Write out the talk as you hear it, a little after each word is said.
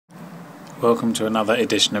Welcome to another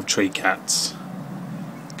edition of Tree Cats.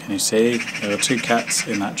 Can you see? There are two cats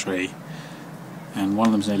in that tree and one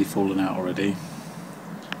of them's nearly fallen out already.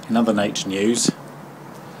 In other nature news,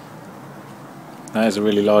 there's a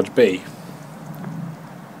really large bee.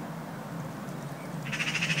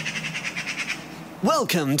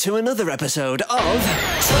 Welcome to another episode of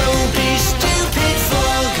Toby's Stupid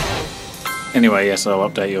Vlog. Anyway, yes, I'll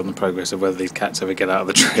update you on the progress of whether these cats ever get out of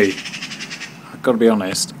the tree. I've got to be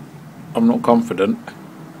honest, I'm not confident.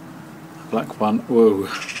 Black one, whoa.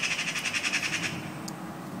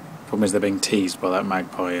 Problem is they're being teased by that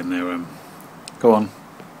magpie and they're, go on,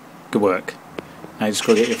 good work. Now you just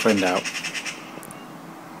got to get your friend out.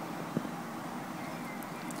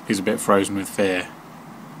 He's a bit frozen with fear.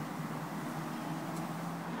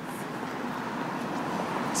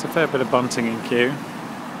 It's a fair bit of bunting in Kew.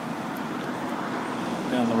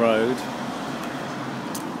 Down the road.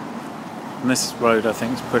 And this road I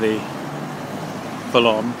think is pretty full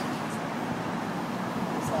on.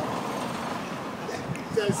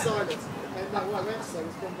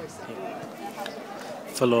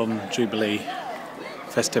 Full on Jubilee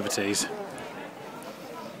festivities.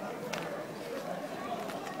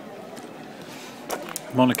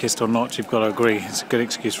 Monarchist or not, you've got to agree, it's a good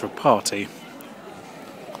excuse for a party.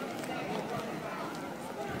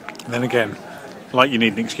 And then again, like you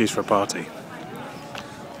need an excuse for a party.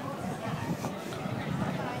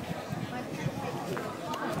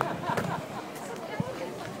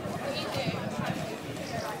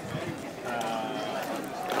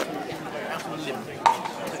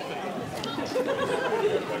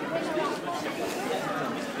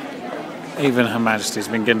 Even Her Majesty's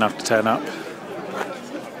been good enough to turn up.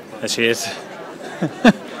 There she is.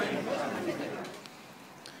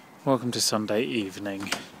 Welcome to Sunday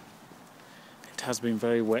evening. It has been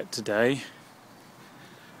very wet today,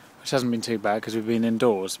 which hasn't been too bad because we've been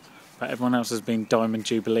indoors, but everyone else has been diamond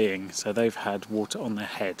jubileeing, so they've had water on their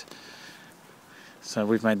head. So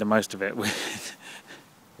we've made the most of it with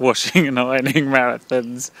washing and ironing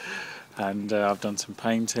marathons, and I've done some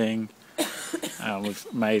painting.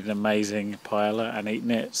 We've made an amazing paella and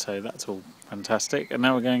eaten it, so that's all fantastic. And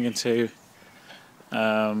now we're going into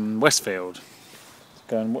Westfield.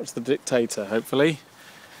 Go and watch The Dictator, hopefully,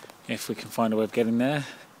 if we can find a way of getting there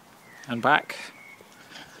and back.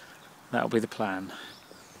 That'll be the plan.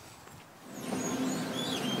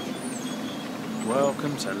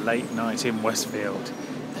 Welcome to late night in Westfield.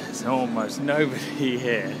 There's almost nobody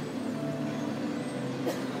here.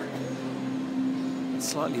 It's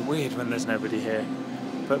slightly weird when there's nobody here,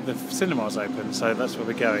 but the cinema's open, so that's where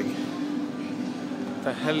we're going.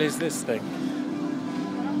 The hell is this thing?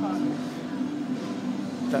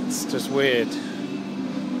 That's just weird.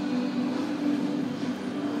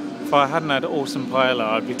 If I hadn't had awesome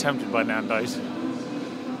paella, I'd be tempted by Nando's.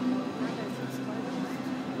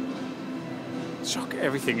 Shock,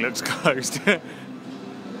 everything looks closed. Except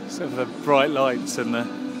for the bright lights and the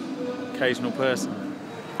occasional person.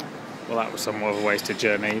 Well, that was somewhat of a wasted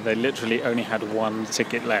journey. They literally only had one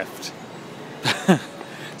ticket left.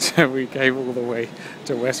 So we came all the way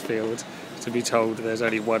to Westfield to be told there's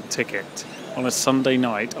only one ticket on a Sunday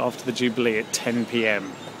night after the Jubilee at 10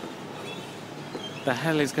 PM. The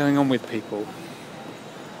hell is going on with people?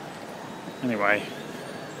 Anyway,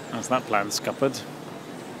 that's that plan scuppered.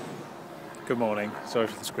 Good morning. Sorry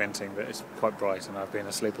for the squinting, but it's quite bright and I've been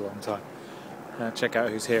asleep a long time. Check out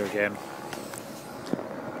who's here again.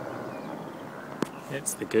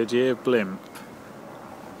 It's the Goodyear blimp.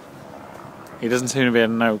 He doesn't seem to be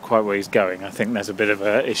able to know quite where he's going. I think there's a bit of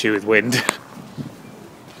an issue with wind. A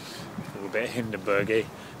little bit Hindenburgy.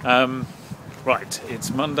 Right, it's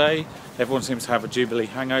Monday. Everyone seems to have a Jubilee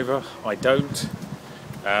hangover. I don't.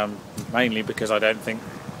 Mainly because I don't think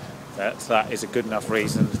that is a good enough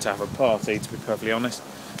reason to have a party, to be perfectly honest.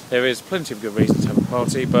 There is plenty of good reasons to have a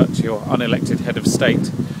party, but your unelected head of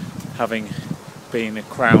state, having been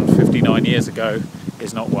crowned 59 years ago,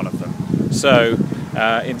 is not one of them. So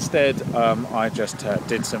instead I just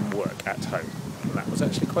did some work at home, and that was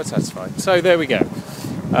actually quite satisfying. So there we go.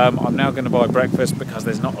 I'm now going to buy breakfast because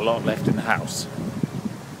there's not a lot left in the house.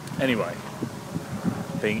 Anyway,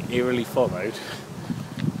 being eerily followed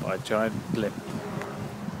by a giant blimp.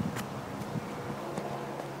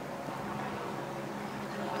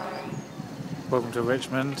 Welcome to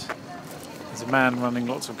Richmond. There's a man running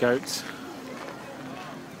lots of goats.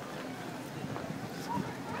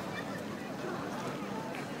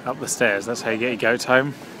 Up the stairs, that's how you get your goats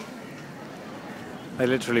home. They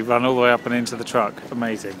literally run all the way up and into the truck.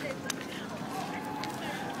 Amazing.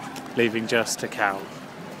 Leaving just a cow.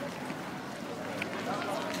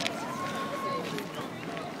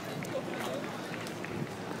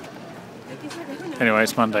 Anyway,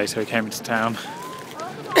 it's Monday, so we came into town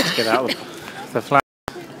to get out of the flat.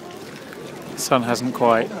 The sun hasn't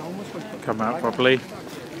quite come out properly,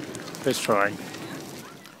 but it's trying.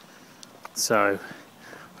 So,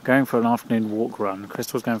 we're going for an afternoon walk run.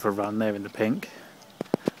 Kristal's going for a run there in the pink.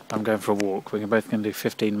 I'm going for a walk. We're both going to do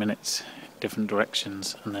 15 minutes, different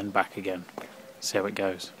directions, and then back again. See how it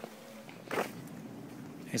goes.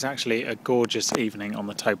 It's actually a gorgeous evening on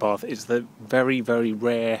the towpath. It's the very, very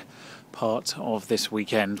rare part of this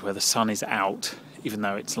weekend where the sun is out, even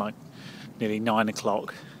though it's like nearly 9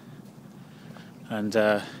 o'clock. And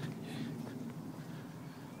it'd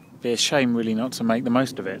be a shame really not to make the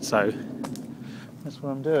most of it, so that's what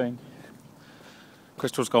I'm doing.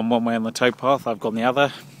 Kristal's gone one way on the towpath, I've gone the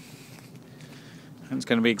other. And it's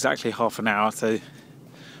going to be exactly half an hour, so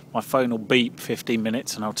my phone will beep 15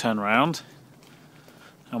 minutes and I'll turn around.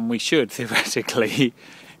 And we should, theoretically,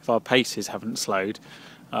 if our paces haven't slowed,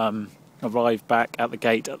 arrive back at the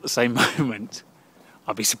gate at the same moment.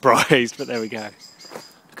 I'd be surprised, but there we go.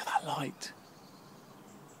 Look at that light.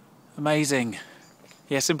 Amazing.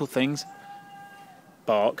 Yeah, simple things.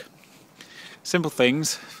 Bark. Simple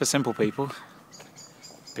things for simple people.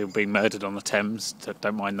 People being murdered on the Thames,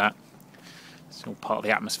 don't mind that. It's all part of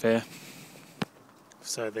the atmosphere.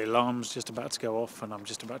 So the alarm's just about to go off and I'm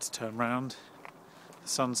just about to turn round. The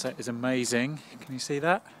sunset is amazing. Can you see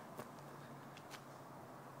that?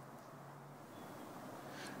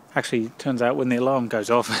 Actually, it turns out when the alarm goes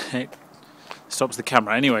off, it stops the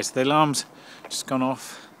camera. Anyway, so the alarm's just gone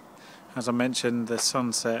off. As I mentioned, the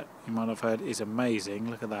sunset, you might have heard, is amazing.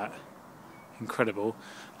 Look at that. Incredible.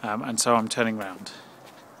 And so I'm turning round.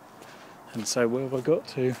 And so where have I got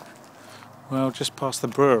to? Well, just past the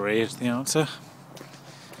brewery is the answer.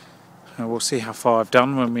 And we'll see how far I've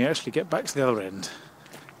done when we actually get back to the other end.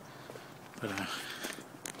 But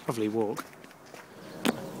lovely walk.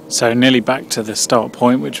 So nearly back to the start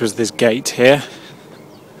point, which was this gate here.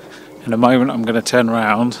 In a moment I'm going to turn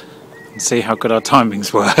around and see how good our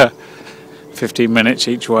timings were. 15 minutes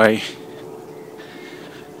each way.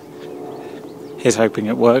 Here's hoping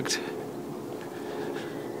it worked.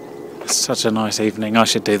 It's such a nice evening. I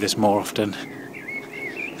should do this more often.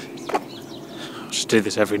 I should do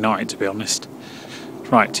this every night, to be honest.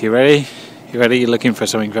 Right, you ready? You ready? You're looking for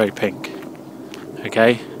something very pink.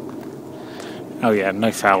 Okay? Oh yeah,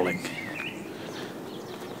 no fouling.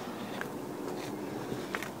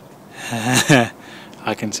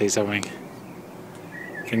 I can see something.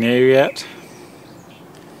 Can you yet?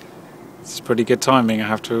 It's pretty good timing, I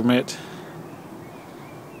have to admit.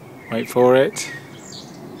 Wait for it.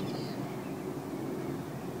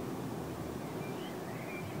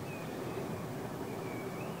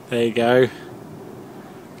 There you go.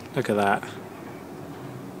 Look at that.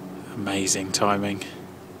 Amazing timing.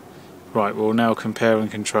 Right, we'll now compare and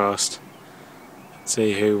contrast.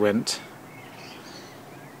 See who went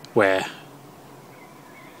where.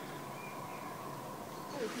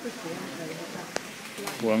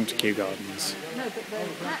 Welcome to Kew Gardens. No, but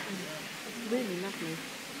that is really lovely.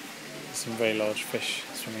 Some very large fish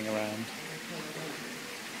swimming around.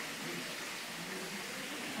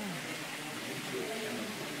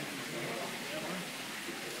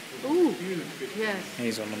 Ooh, yes.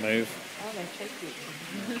 He's on the move. Oh, they're shaky.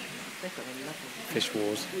 They've got a lovely Fish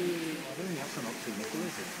wars.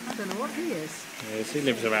 I don't know what he is. Yes, he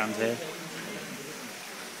lives around here.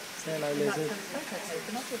 Say hello, lizard.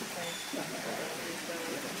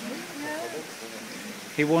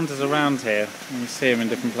 He wanders around here and you see him in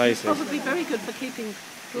different places. Probably very good for keeping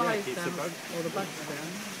flies down, or the bugs down.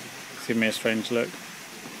 Give me a strange look.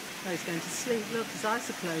 Oh, he's going to sleep. Look, his eyes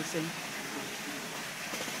are closing.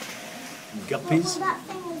 Guppies.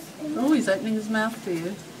 Oh, he's opening his mouth for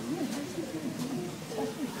you.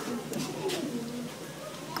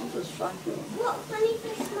 What funny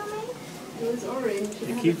fish, Mummy? It was orange.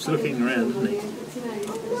 He keeps looking around, doesn't he?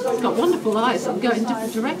 He's got wonderful eyes that go in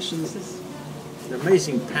different directions. An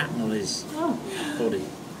amazing pattern on his body.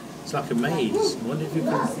 It's like a maze. I wonder if you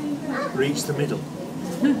can reach the middle.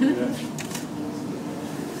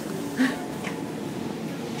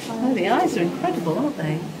 Oh, the eyes are incredible, aren't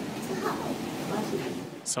they?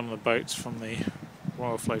 Some of the boats from the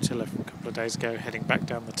Royal Flotilla from a couple of days ago heading back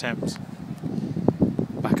down the Thames.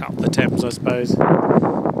 Back up the Thames, I suppose.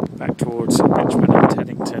 Back towards Richmond and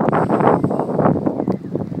Teddington.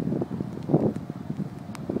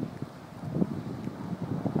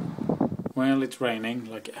 Well, it's raining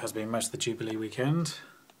like it has been most of the Jubilee weekend.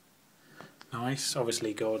 Nice.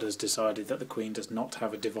 Obviously God has decided that the Queen does not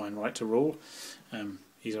have a divine right to rule.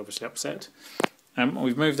 He's obviously upset.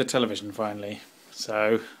 We've moved the television finally,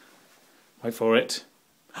 so wait for it.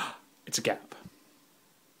 It's a gap.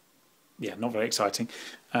 yeah, not very exciting,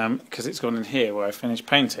 because it's gone in here where I finished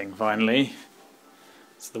painting finally.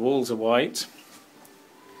 So the walls are white,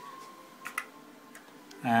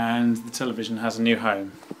 and the television has a new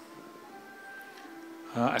home.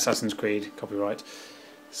 Assassin's Creed, copyright.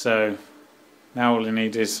 So now all I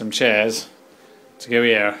need is some chairs to go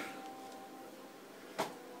here.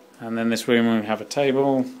 And then this room we have a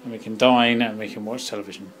table, and we can dine and we can watch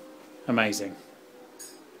television. Amazing.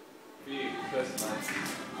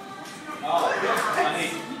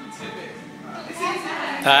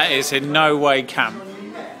 That is in no way camp.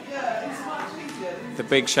 The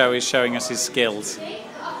Big Show is showing us his skills.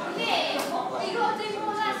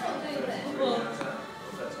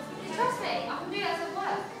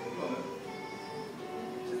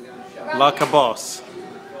 Like a boss.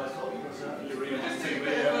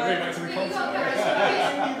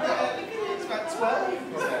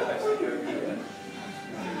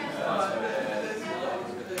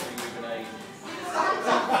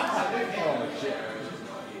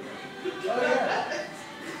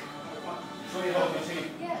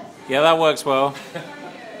 Yeah, that works well.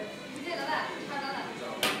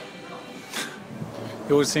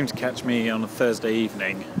 You always seem to catch me on a Thursday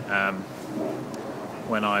evening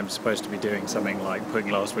when I'm supposed to be doing something like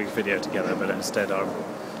putting last week's video together, but instead I'm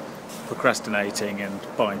procrastinating and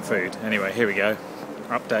buying food. Anyway, here we go.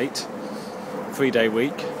 Update. 3-day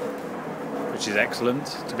week, which is excellent,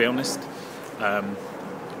 to be honest.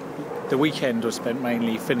 The weekend was spent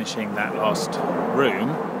mainly finishing that last room,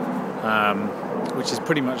 which is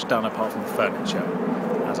pretty much done apart from the furniture,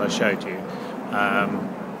 as I showed you,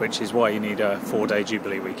 which is why you need a 4-day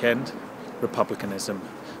Jubilee weekend, republicanism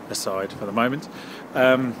aside for the moment.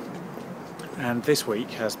 And this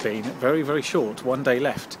week has been very, very short, 1 day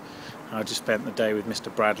left. I just spent the day with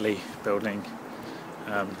Mr. Bradley building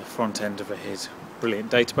the front end of his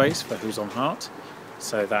brilliant database for Who's on Heart.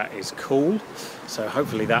 So that is cool. So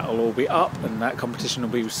hopefully that will all be up and that competition will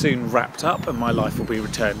be soon wrapped up and my life will be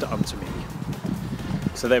returned unto me.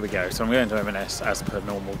 So there we go. So I'm going to M&S as per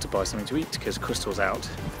normal to buy something to eat because Kristal's out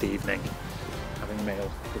for the evening having a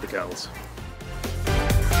meal with the girls.